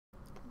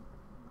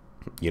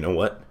You know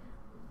what?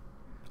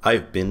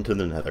 I've been to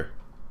the Nether.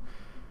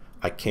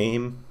 I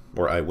came,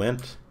 or I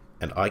went,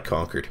 and I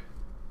conquered.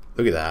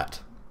 Look at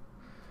that.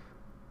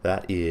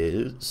 That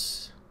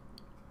is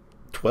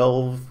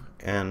 12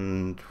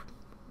 and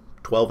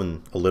 12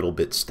 and a little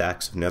bit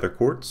stacks of nether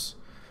quartz,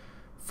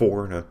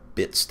 4 and a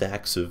bit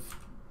stacks of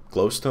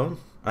glowstone.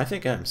 I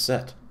think I'm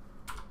set.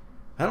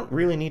 I don't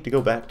really need to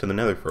go back to the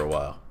Nether for a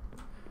while.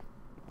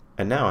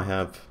 And now I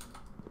have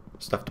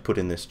stuff to put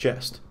in this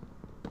chest.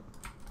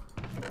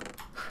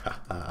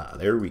 Haha,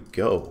 there we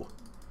go.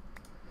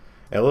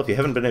 Well, if you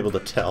haven't been able to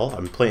tell,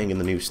 I'm playing in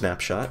the new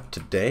snapshot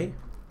today.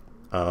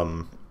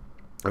 I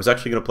was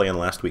actually going to play on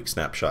last week's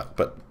snapshot,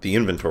 but the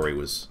inventory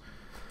was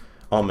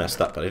all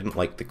messed up. I didn't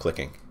like the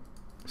clicking.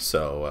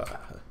 So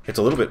it's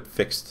a little bit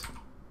fixed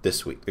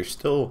this week. There's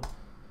still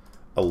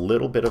a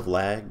little bit of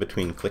lag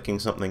between clicking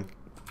something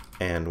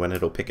and when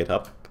it'll pick it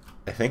up,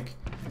 I think,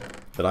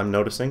 that I'm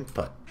noticing,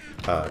 but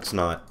it's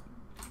not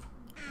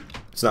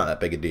that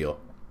big a deal.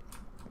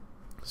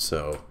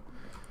 So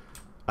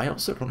I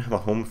also don't have a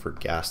home for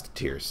gas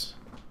tiers.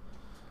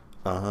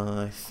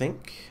 I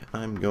think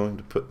I'm going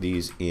to put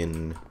these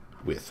in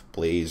with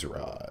blaze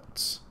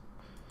rods.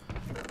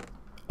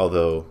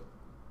 Although,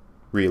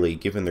 really,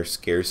 given their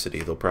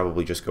scarcity, they'll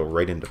probably just go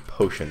right into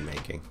potion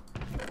making.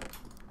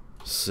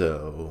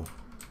 So,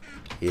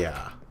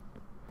 yeah.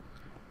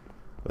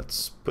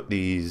 Let's put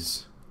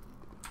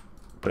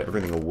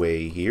everything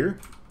away here.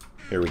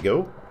 There we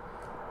go.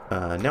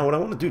 Now what I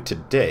want to do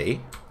today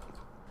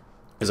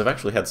is I've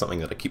actually had something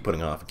that I keep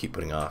putting off,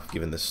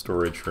 given this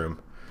storage room.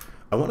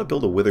 I want to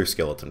build a wither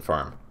skeleton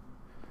farm.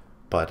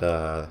 But,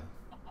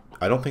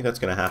 I don't think that's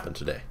going to happen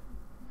today.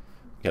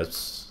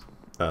 Because,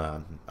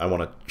 I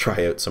want to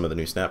try out some of the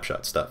new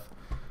snapshot stuff.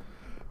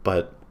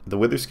 But the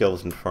wither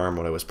skeleton farm,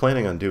 what I was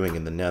planning on doing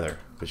in the Nether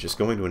was just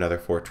going to another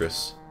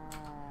fortress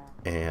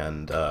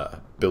and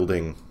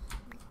building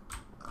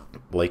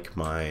like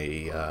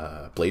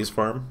my blaze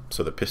farm.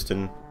 So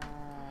the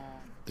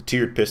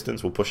tiered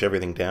pistons will push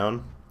everything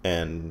down,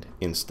 and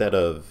instead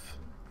of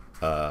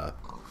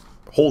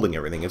holding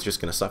everything, it's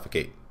just going to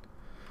suffocate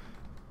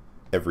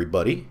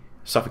everybody.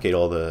 Suffocate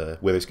all the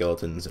wither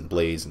skeletons and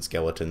blaze and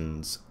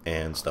skeletons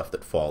and stuff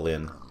that fall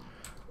in,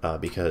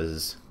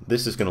 because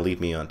this is going to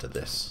lead me onto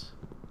this.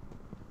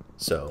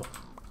 So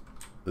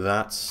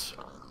that's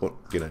what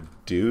I'm going to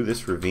do.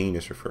 This ravine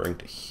is referring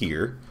to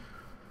here.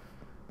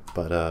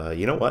 But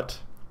you know what?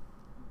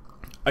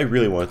 I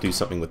really want to do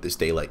something with this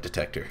daylight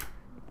detector.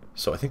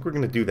 So I think we're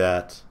going to do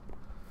that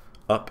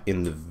up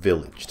in the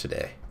village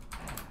today.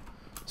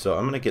 So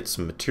I'm going to get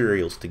some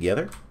materials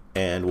together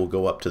and we'll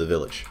go up to the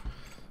village.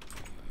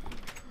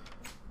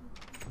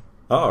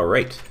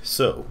 Alright,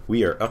 so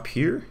we are up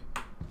here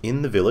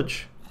in the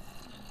village,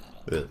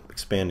 the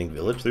expanding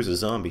village. There's a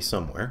zombie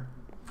somewhere,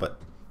 but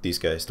these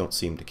guys don't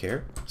seem to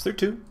care. Is there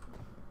 2?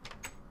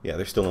 Yeah,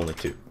 there's still only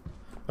 2.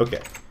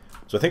 Okay,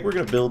 so I think we're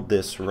going to build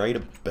this right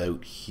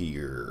about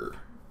here,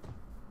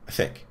 I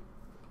think.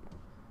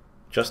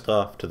 Just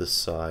off to the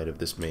side of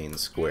this main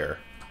square.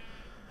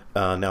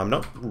 Now I'm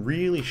not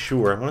really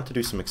sure. I wanted to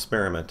do some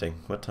experimenting.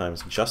 What time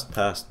is it? Just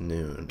past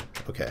noon.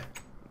 Okay.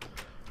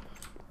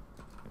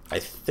 I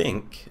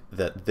think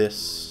that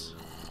this,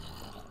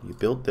 you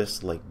build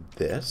this like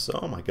this.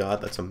 Oh my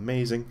god, that's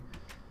amazing.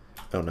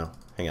 Oh no,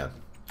 hang on.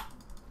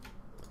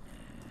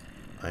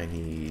 I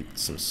need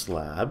some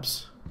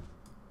slabs.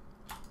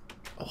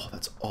 Oh,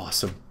 that's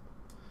awesome.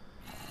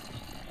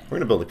 We're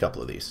gonna build a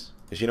couple of these,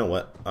 because you know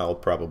what? I'll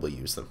probably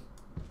use them.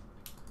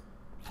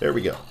 There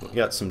we go. We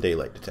got some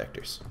daylight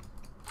detectors.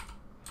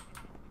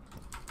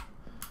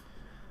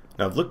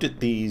 Now I've looked at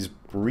these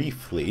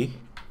briefly.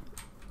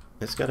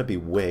 It's got to be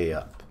way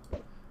up.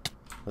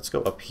 Let's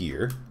go up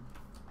here.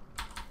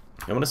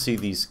 I want to see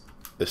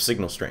the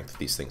signal strength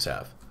these things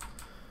have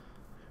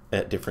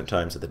at different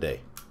times of the day.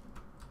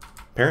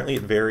 Apparently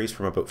it varies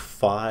from about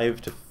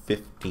 5 to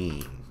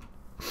 15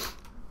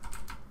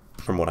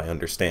 from what I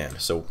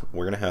understand. So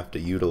we're going to have to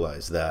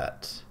utilize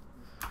that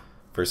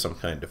for some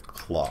kind of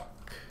clock.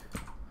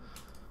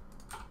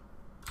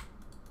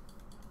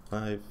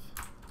 5,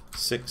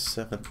 6,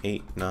 7,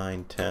 8,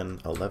 9,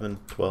 10, 11,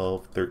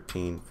 12,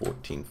 13,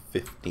 14,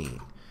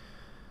 15.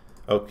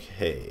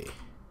 Okay.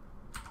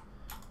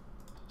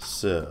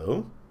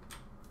 So.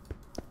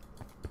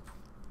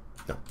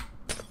 No.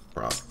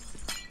 Wrong.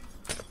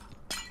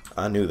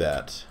 I knew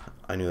that.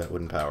 I knew that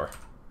wouldn't power.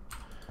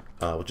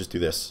 We'll just do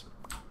this.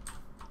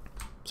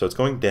 So it's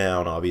going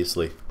down,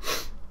 obviously,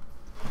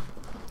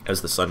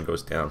 as the sun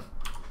goes down.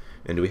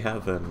 And do we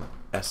have an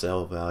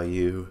SL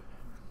value?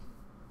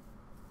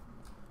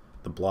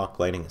 The block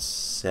lighting is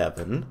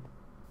 7.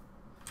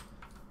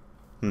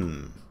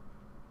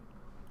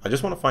 I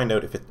just want to find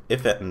out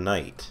if at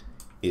night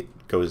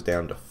it goes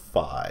down to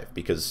 5,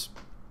 because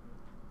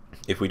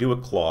if we do a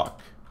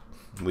clock,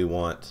 we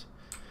want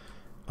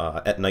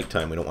at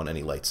nighttime we don't want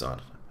any lights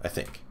on, I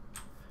think.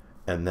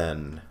 And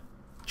then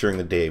during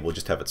the day we'll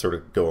just have it sort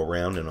of go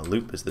around in a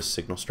loop as the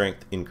signal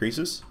strength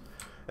increases,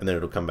 and then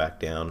it'll come back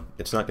down.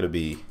 It's not going to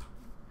be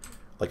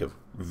like a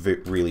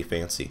really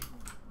fancy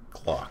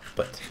clock,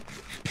 but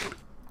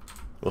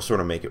we'll sort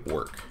of make it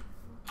work.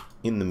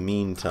 In the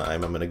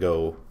meantime, I'm going to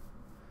go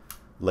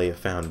lay a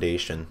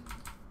foundation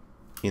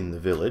in the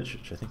village,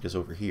 which I think is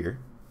over here.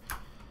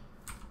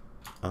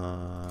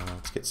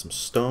 Let's get some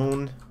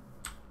stone.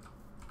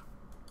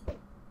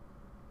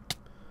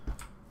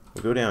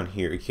 We'll go down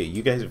here. Okay,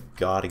 you guys have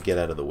got to get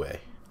out of the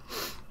way.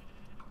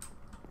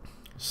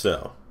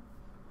 So,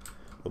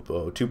 we'll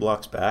go 2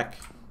 blocks back.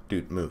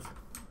 Dude, move.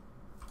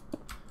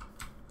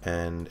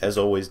 And as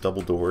always,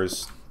 double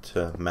doors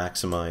to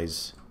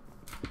maximize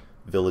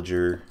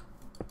villager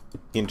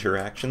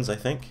interactions, I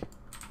think.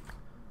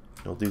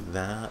 We'll do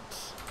that.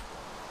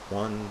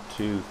 1,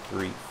 2,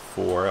 3,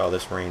 4. Oh,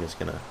 this rain is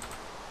going to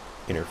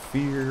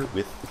interfere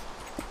with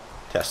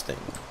testing.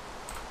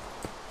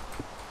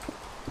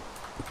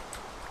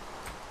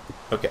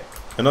 Okay,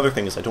 another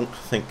thing is I don't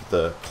think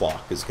the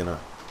clock is going to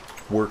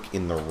work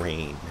in the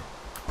rain,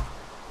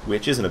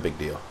 which isn't a big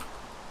deal.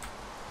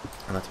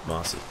 And that's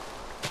mossy.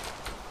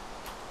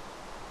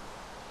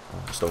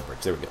 Stone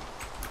bricks, there we go.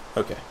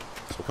 Okay,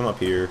 so we'll come up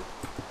here.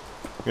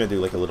 I'm going to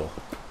do like a little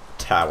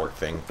tower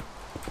thing.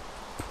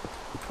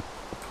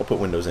 I'll put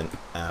windows in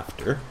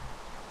after.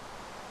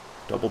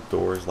 Double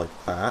doors like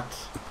that.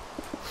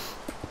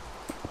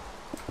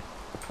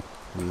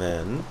 And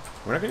then,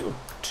 we're not going to go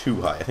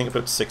too high. I think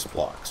about 6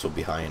 blocks will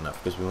be high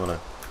enough, because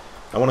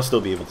I want to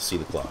still be able to see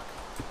the clock.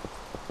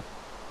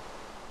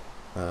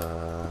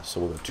 So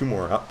we'll go 2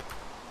 more up.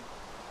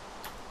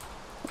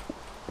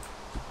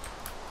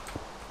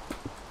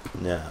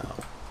 Now,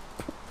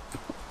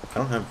 I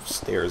don't have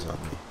stairs on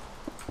me,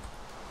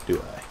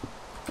 do I?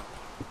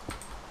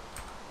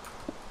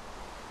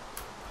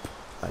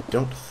 I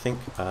don't think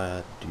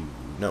I do.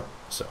 No.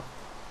 So,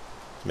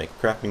 to make a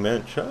crafting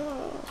bench,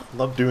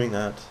 love doing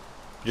that.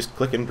 Just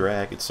click and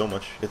drag. It's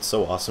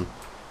so awesome.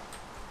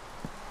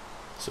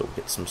 So we'll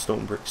get some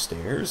stone brick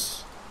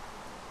stairs.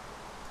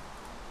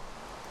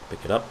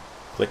 Pick it up,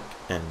 click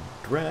and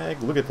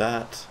drag. Look at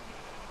that.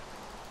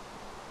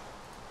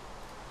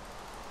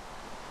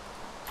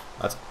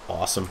 That's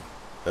awesome.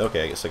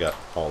 Okay, I guess I got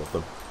all of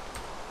them.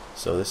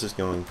 So this is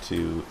going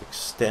to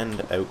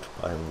extend out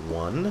by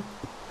 1.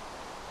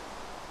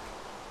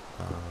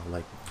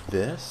 Like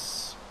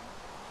this.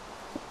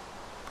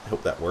 I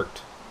hope that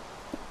worked.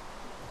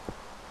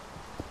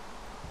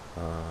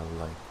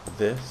 Like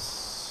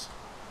this.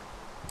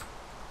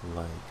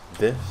 Like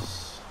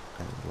this.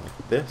 And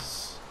like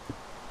this.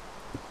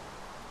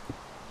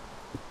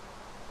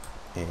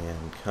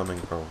 And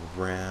coming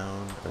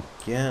around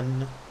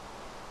again.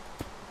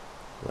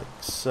 Like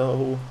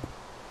so.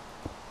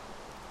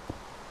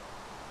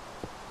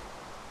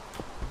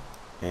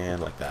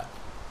 And like that.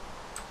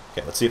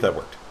 Okay, let's see if that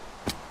worked.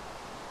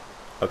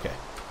 Okay.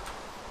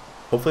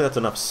 Hopefully that's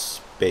enough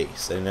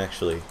space. I didn't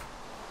actually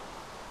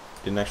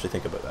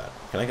think about that.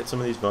 Can I get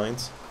some of these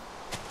vines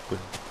with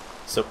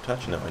silk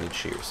touch? No, I need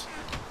shears.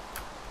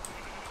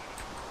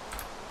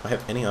 Do I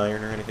have any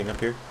iron or anything up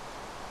here?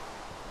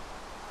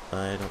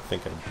 I don't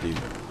think I do.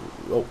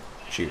 Oh,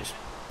 shears.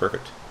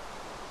 Perfect.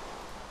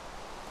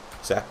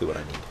 Exactly what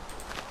I need.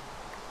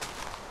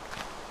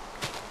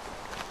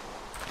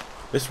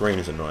 This rain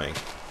is annoying.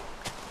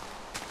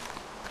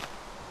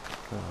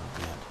 Oh,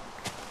 man.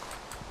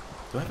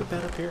 Do I have a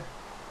bed up here?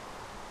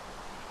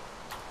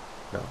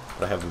 No,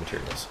 but I have the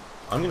materials.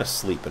 I'm going to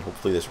sleep and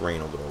hopefully this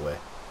rain will go away.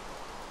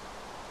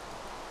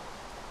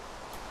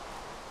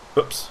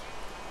 Oops.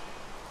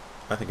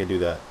 I think I do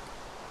that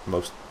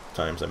most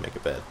times I make a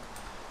bed.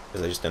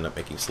 Because I just end up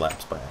making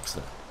slabs by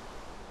accident.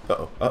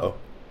 Uh-oh, uh-oh.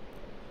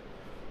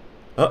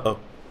 Uh-oh.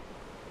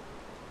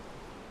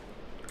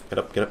 Get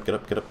up, get up, get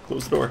up, get up.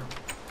 Close the door.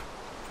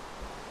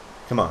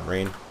 Come on,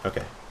 rain.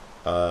 Okay.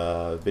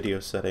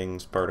 Video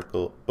settings,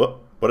 particle... Oh,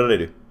 what did I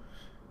do?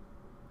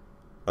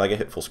 I get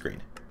hit full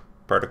screen.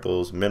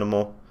 Particles,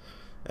 minimal.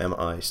 Am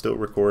I still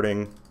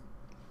recording?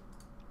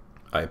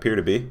 I appear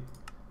to be.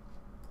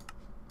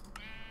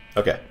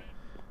 Okay.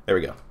 There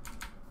we go.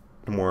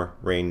 No more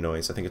rain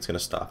noise. I think it's going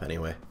to stop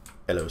anyway.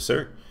 Hello,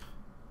 sir.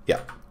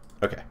 Yeah.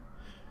 Okay.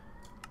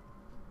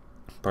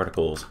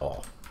 Particles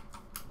off.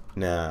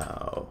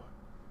 Now,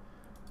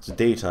 it's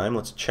daytime.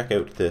 Let's check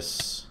out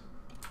this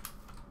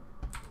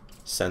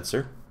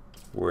sensor,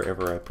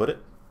 wherever I put it.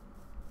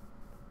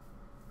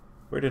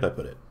 Where did I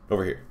put it?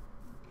 Over here.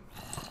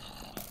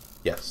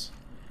 Yes.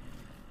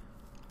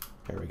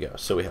 There we go.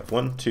 So we have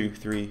 1, 2,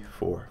 3,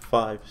 4,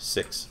 5,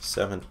 6,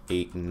 7,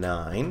 8,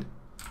 9.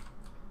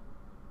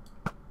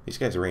 These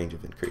guys' range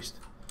have increased.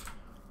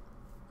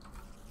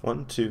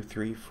 1, 2,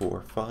 3,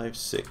 4, 5,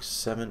 6,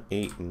 7,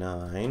 8,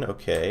 9.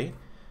 Okay. It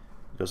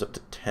goes up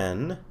to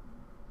 10.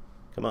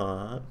 Come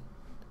on.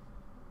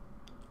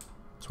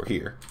 So we're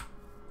here.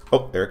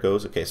 Oh, there it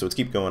goes. Okay, so let's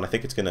keep going. I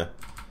think it's going to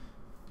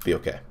be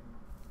okay.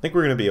 I think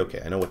we're going to be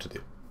okay. I know what to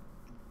do.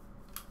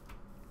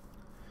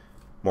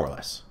 More or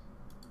less.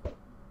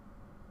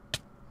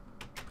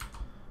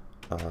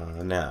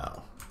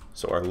 Now,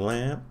 so our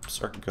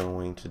lamps are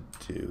going to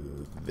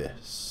do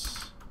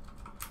this.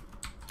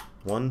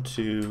 1,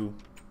 2,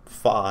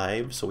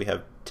 5, so we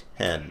have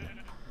 10.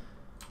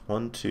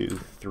 1, 2,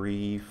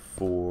 3,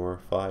 4,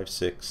 5,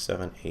 6,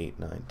 7, 8,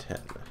 9,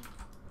 10.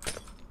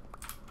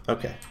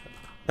 Okay,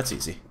 that's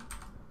easy.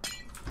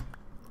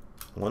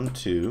 1,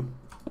 2,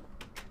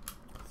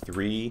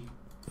 3,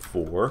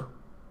 4.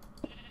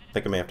 I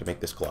think I may have to make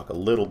this clock a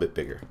little bit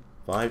bigger.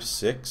 5,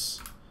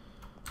 6.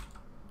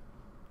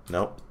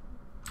 Nope.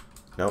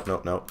 Nope,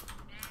 nope, nope.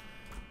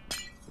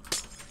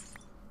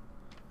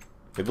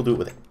 Maybe we'll do it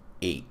with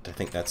 8. I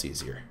think that's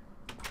easier.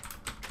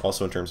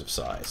 Also in terms of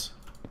size.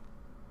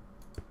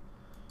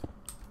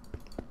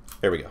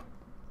 There we go.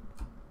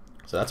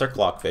 So that's our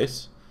clock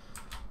face.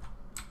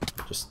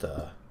 Just,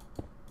 I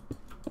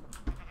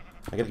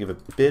gotta give a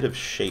bit of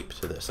shape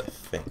to this, I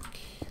think.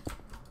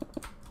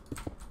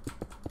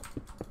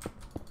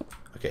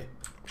 Okay,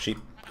 sheep,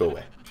 go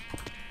away.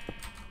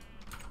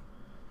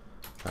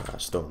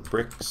 Stone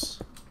bricks.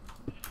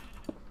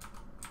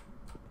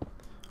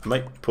 I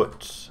might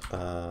put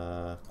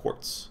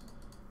quartz,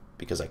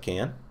 because I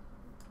can,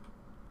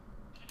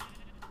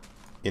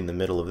 in the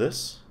middle of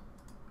this.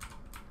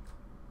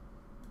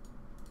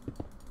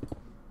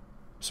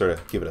 Sort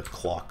of give it a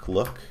clock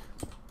look.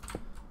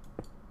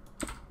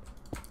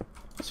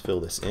 Let's fill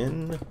this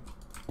in.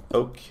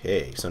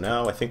 Okay, so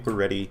now I think we're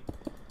ready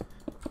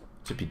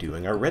to be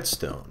doing our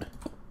redstone.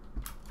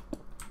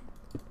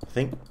 I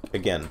think,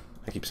 again,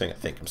 I keep saying I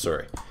think, I'm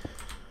sorry.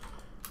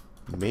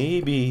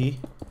 Maybe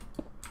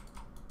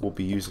we'll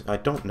be using, I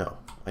don't know.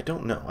 I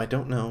don't know. I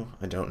don't know.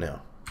 I don't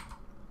know.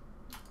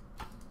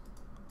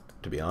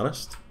 To be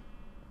honest,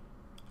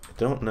 I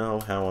don't know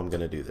how I'm going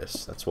to do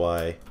this. That's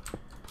why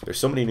there's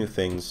so many new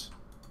things.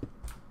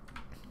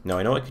 Now,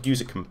 I know I could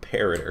use a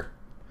comparator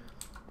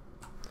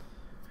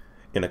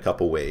in a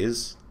couple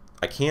ways.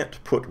 I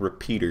can't put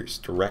repeaters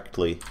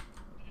directly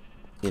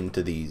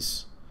into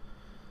these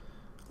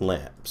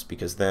lamps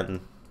because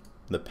then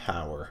the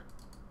power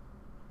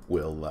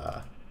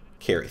will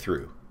carry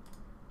through.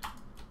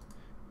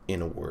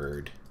 In a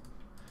word.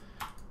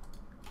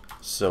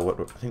 So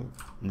what I think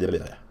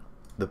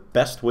the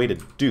best way to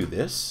do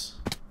this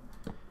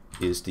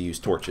is to use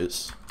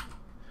torches.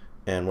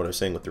 And what I was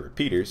saying with the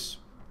repeaters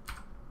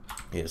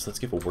is let's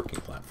give a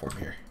working platform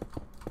here.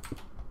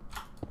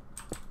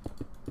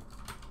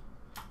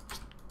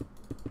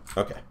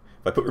 Okay,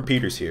 if I put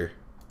repeaters here,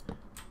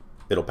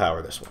 it'll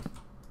power this one.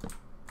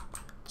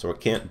 So I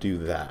can't do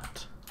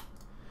that.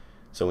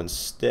 So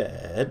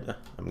instead,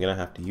 I'm gonna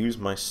have to use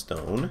my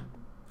stone.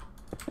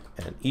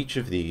 And each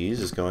of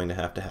these is going to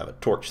have a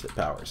torch that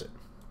powers it.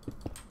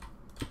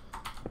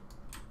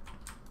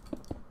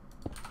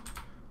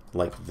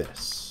 Like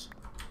this.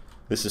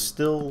 This is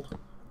still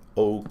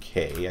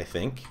okay, I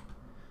think.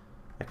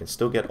 I can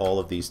still get all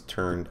of these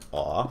turned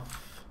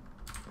off.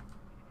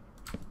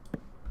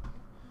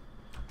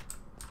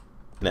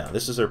 Now,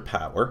 this is our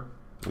power.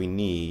 We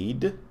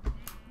need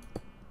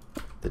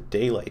the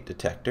daylight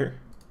detector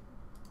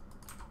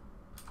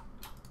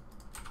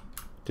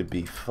to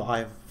be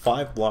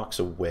five blocks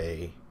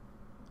away.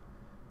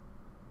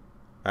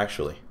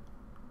 Actually,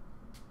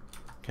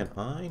 can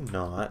I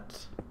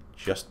not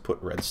just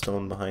put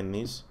redstone behind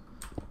these?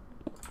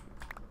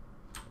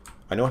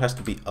 I know it has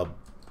to be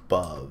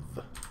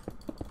above,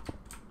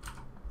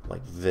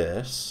 like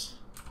this.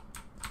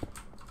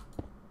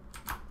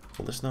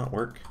 Will this not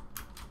work?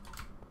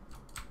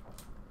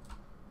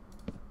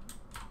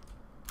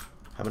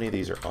 How many of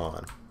these are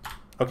on?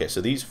 Okay,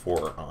 so these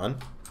 4 are on.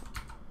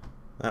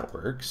 That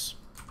works.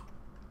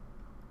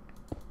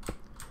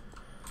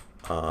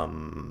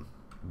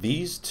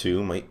 These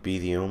 2 might be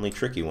the only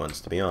tricky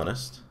ones, to be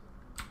honest.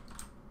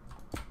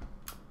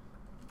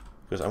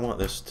 Because I want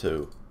this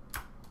to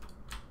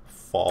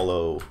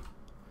follow...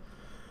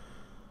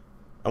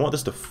 I want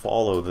this to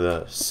follow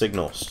the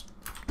signals,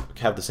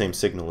 have the same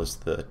signal as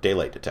the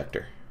daylight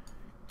detector,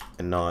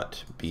 and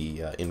not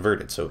be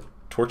inverted. So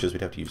torches,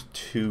 we'd have to use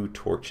 2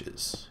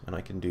 torches. And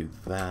I can do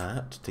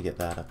that to get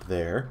that up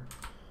there.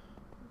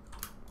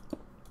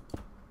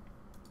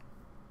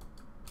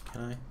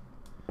 Can I?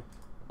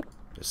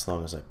 As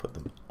long as I put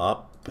them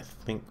up, I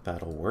think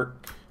that'll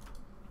work.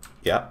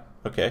 Yeah,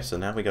 okay, so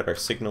now we got our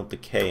signal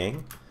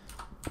decaying.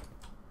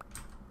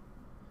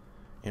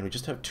 And we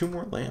just have 2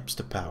 more lamps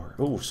to power.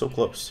 Oh, so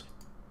close.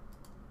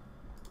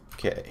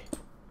 Okay.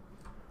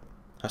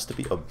 Has to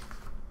be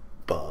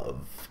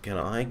above. Can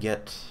I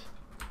get...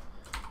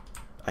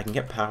 I can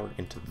get power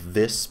into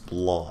this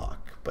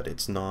block, but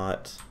it's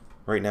not...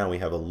 Right now we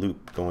have a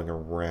loop going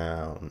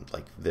around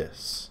like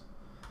this.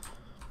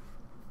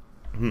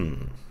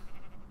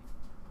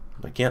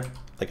 I can't,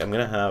 like, I'm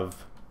gonna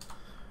have,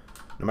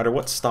 no matter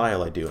what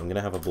style I do, I'm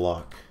gonna have a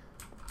block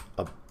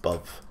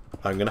above.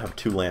 I'm gonna have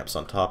 2 lamps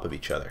on top of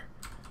each other.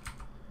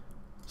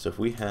 So if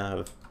we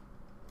have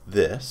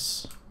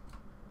this,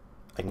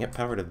 I can get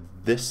power to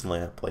this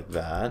lamp like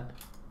that.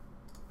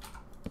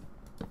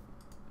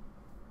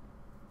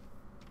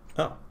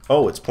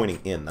 Oh, it's pointing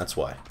in, that's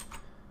why.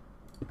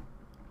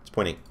 It's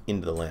pointing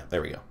into the lamp.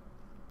 There we go.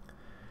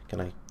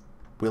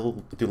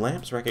 Do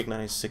lamps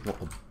recognize signal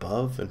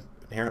above? And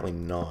apparently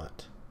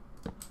not.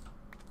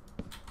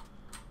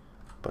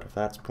 But if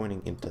that's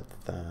pointing into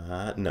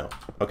that... No.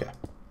 Okay.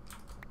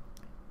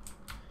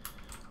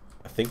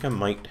 I think I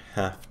might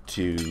have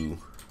to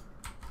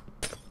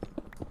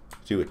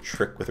do a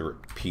trick with a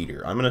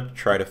repeater. I'm going to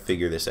try to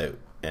figure this out,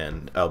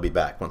 and I'll be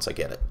back once I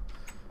get it.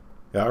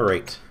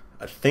 Alright.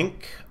 I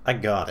think I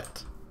got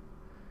it.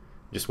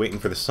 Just waiting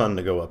for the sun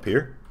to go up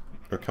here.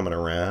 We're coming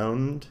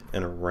around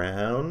and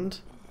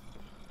around.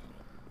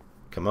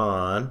 Come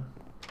on.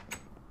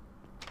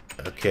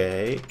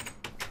 Okay.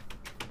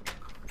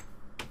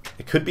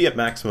 It could be at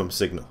maximum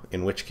signal,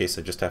 in which case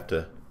I just have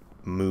to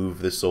move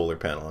the solar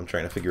panel. I'm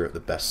trying to figure out the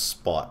best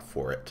spot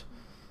for it.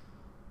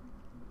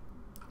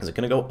 Is it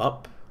going to go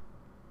up?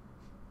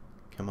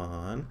 Come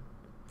on.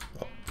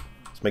 Oh,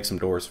 let's make some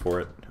doors for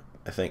it,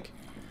 I think.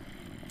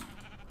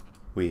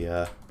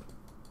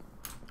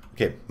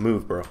 Okay,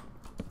 move, bro.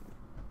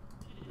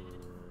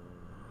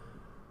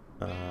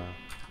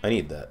 I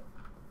need that.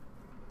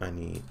 I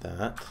need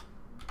that.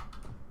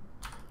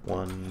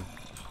 One.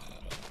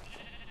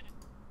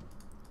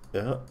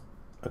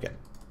 Okay,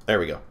 there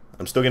we go.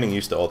 I'm still getting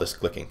used to all this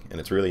clicking, and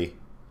it's really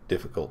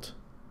difficult.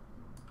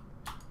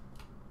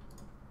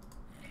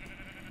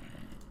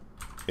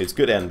 It's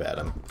good and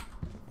bad.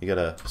 You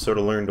gotta sort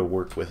of learn to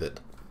work with it.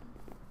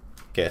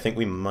 Okay, I think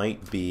we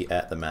might be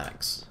at the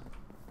max.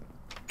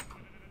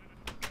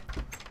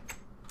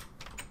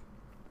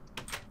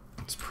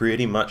 It's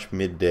pretty much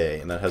midday,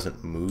 and that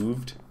hasn't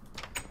moved.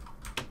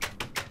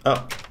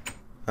 Oh,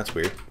 that's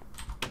weird.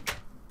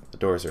 The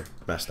doors are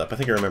messed up. I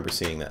think I remember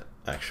seeing that,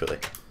 actually.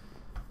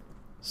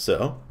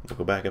 So, we'll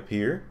go back up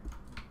here,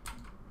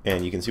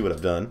 and you can see what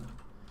I've done.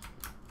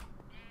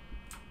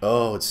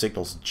 Oh, it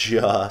signals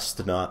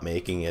just not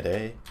making it,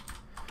 eh?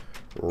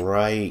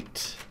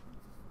 Right.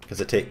 Because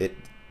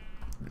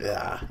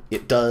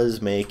it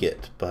does make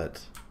it,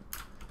 but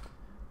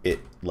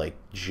it, like,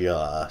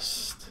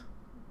 just...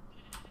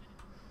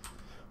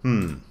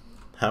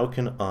 How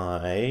can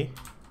I...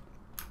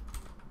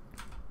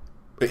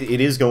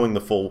 It is going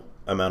the full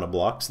amount of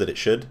blocks that it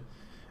should.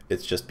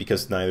 It's just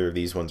because neither of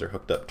these ones are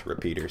hooked up to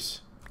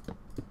repeaters.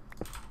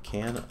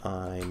 Can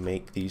I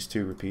make these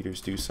two repeaters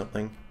do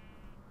something?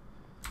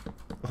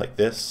 Like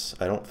this?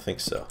 I don't think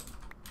so.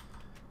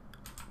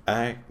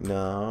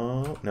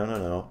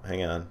 No.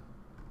 Hang on.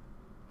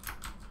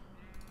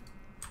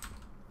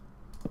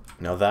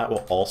 Now that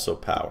will also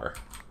power.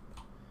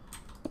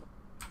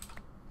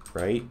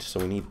 Right? So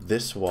we need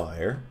this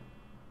wire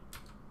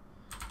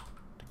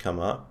to come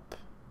up.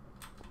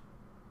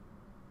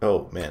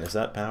 Oh man, is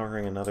that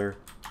powering another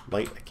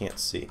light? I can't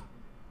see.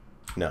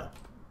 No.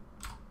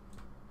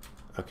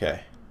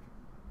 Okay.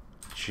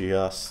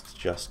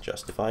 Just.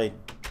 If I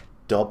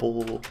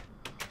double...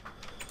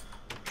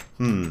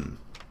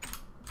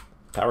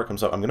 Power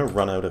comes up. I'm gonna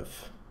run out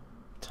of...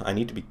 I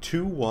need to be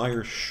 2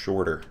 wires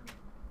shorter.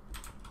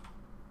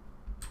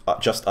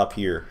 Just up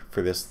here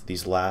for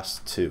these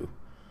last 2.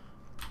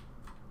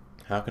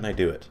 How can I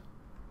do it?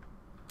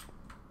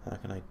 How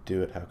can I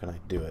do it? How can I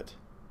do it?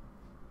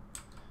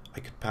 I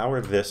could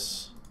power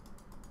this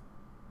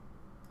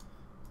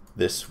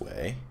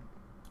way.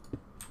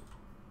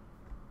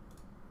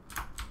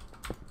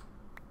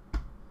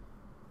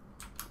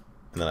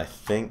 And then I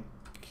think...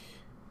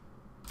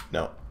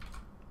 No.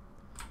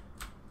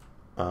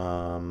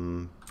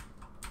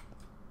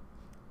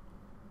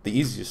 The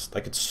easiest...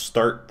 I could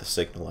start the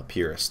signal up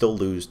here. I still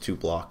lose 2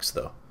 blocks,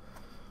 though.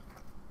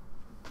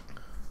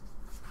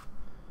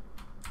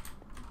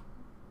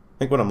 I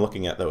think what I'm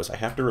looking at, though, is I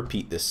have to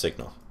repeat this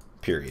signal.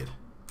 Period.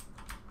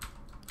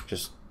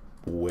 Just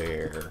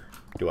where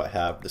do I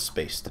have the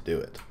space to do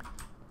it?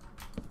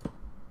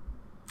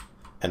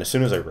 And as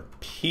soon as I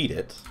repeat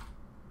it,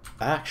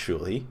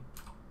 actually,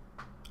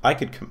 I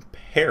could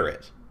compare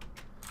it.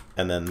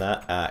 And then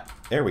that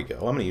there we go.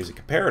 I'm going to use a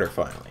comparator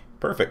finally.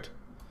 Perfect.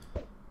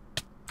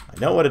 I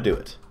know how to do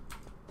it.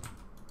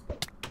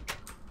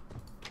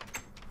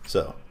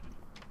 So,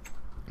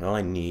 all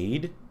I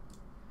need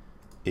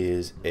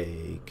is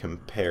a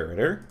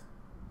comparator.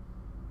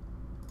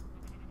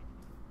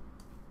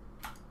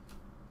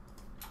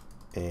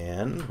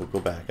 And we'll go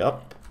back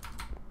up.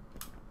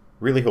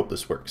 Really hope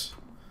this works.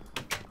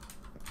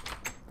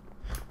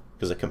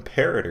 Because a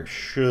comparator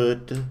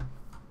should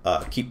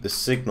keep the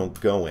signal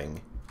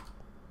going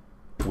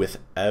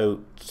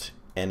without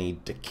any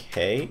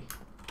decay,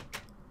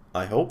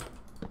 I hope.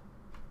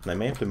 And I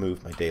may have to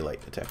move my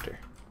daylight detector.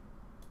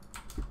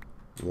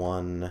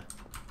 1. Now,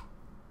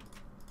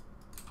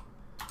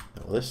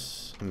 will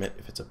this emit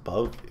if it's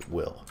above? It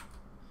will.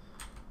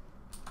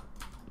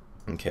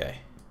 Okay.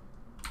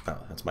 Oh,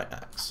 that's my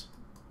axe.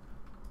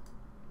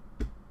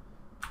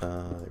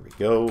 There we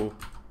go.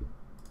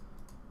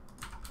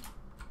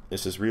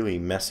 This is really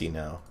messy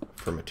now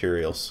for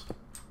materials.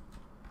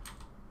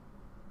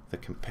 The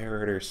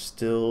comparator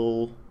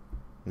still...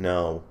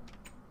 No.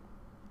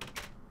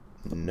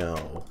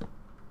 No.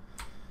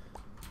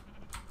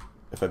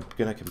 If I'm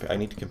gonna compare, I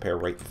need to compare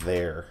right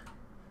there.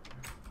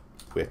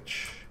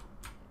 Which...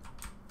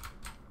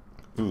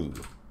 Ooh.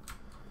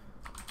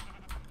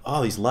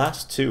 Oh, these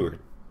last 2 are...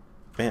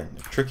 Man,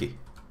 they're tricky.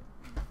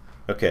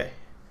 Okay.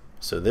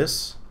 So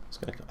this is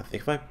gonna, I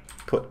think if I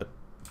put a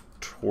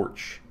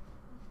torch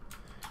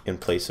in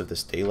place of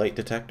this daylight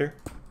detector,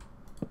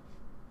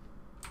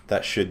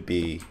 that should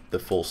be the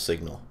full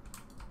signal,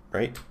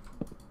 right?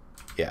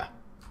 Yeah.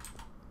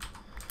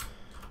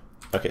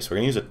 Okay, so we're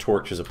gonna use a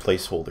torch as a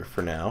placeholder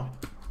for now.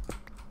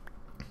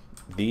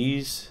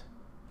 These,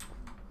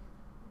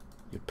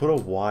 you put a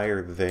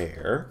wire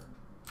there.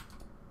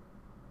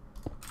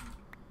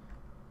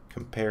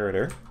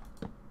 Comparator.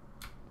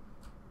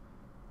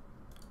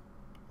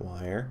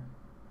 Wire.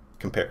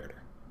 Comparator.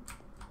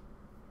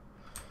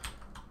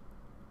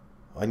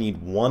 I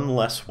need one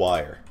less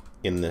wire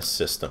in this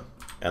system,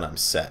 and I'm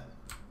set.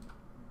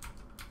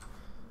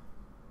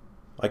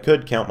 I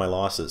could count my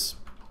losses.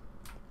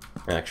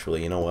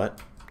 Actually, you know what?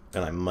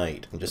 And I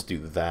might, and just do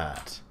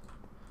that.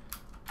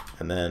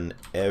 And then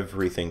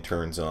everything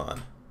turns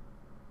on.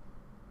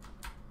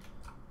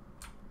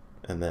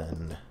 And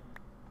then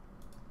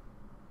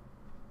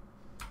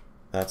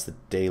that's the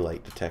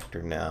daylight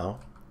detector now.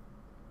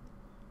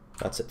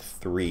 That's at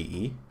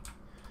 3.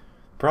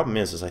 Problem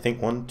is I think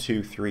 1,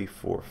 2, 3,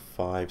 4,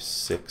 5,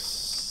 6,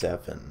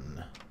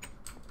 7.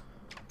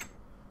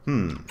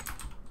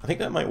 I think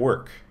that might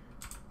work.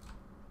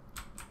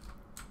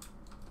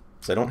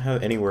 Because I don't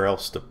have anywhere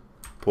else to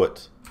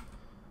put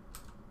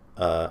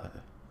a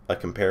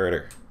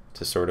comparator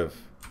to sort of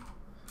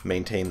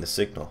maintain the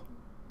signal.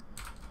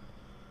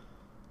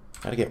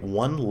 Gotta get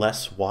one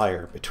less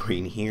wire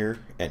between here,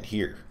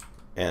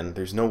 and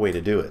there's no way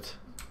to do it.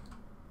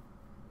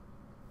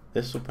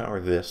 This will power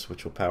this,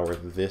 which will power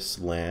this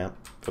lamp.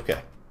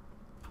 Okay.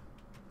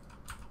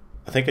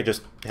 I think I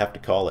just have to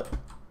call it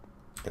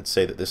and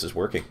say that this is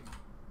working.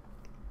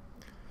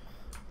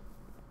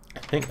 I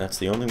think that's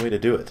the only way to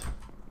do it.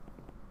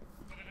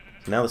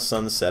 Now the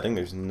sun's setting,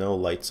 there's no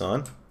lights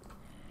on.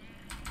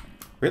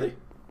 Really?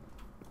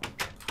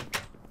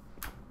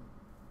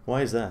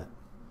 Why is that?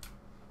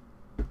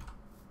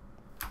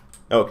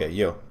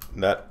 Okay,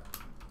 that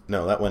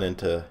went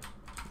into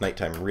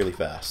nighttime really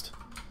fast.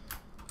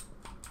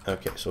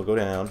 Okay, so we'll go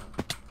down.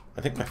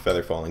 I think my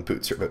feather falling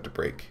boots are about to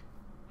break.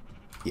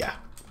 Yeah.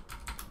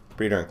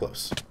 Pretty darn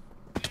close.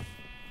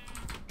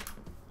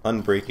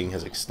 Unbreaking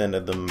has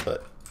extended them,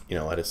 but you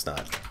know what, it's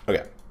not.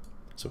 Okay,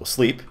 so we'll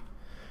sleep,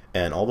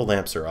 and all the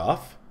lamps are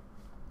off.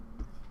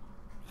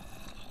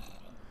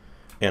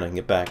 And I can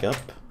get back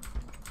up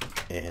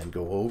and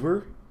go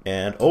over,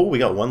 and oh, we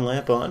got one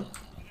lamp on.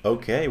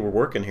 Okay, we're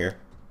working here.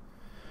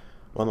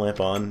 One lamp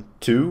on,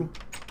 2.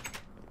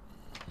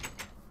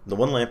 The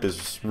one lamp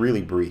is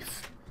really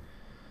brief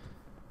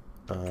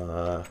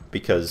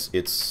because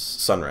it's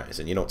sunrise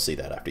and you don't see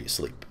that after you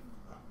sleep.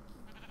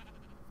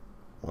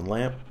 1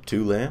 lamp,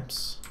 2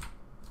 lamps.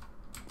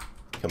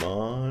 Come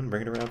on,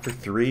 bring it around for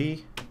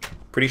 3.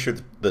 Pretty sure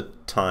the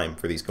time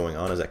for these going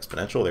on is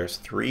exponential. There's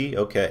 3.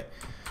 Okay,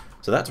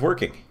 so that's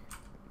working.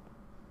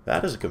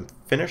 That is a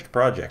finished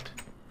project.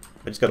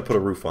 I just got to put a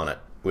roof on it,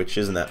 which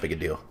isn't that big a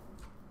deal.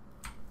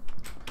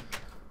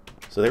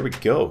 So there we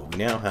go. We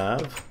now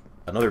have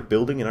another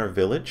building in our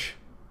village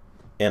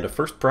and a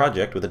first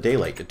project with a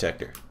daylight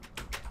detector.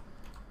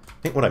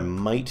 I think what I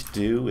might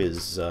do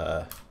is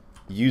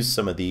use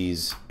some of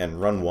these and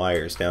run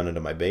wires down into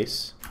my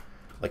base,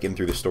 like in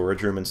through the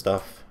storage room and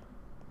stuff.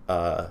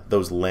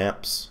 Those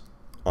lamps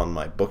on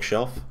my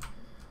bookshelf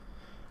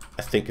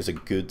I think is a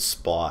good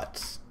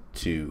spot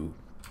to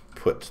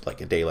put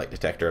like a daylight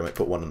detector. I might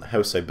put one in the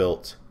house I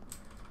built.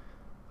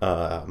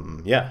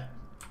 Yeah,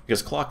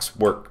 because clocks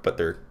work, but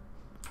they're,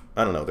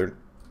 I don't know, they're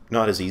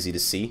not as easy to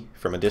see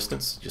from a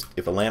distance. Just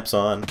if a lamp's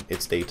on,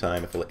 it's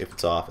daytime. If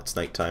it's off, it's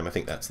nighttime. I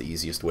think that's the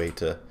easiest way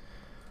to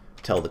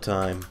tell the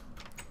time.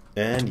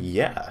 And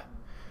yeah.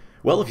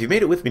 Well, if you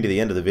made it with me to the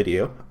end of the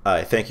video,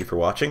 I thank you for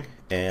watching,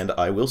 and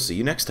I will see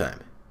you next time.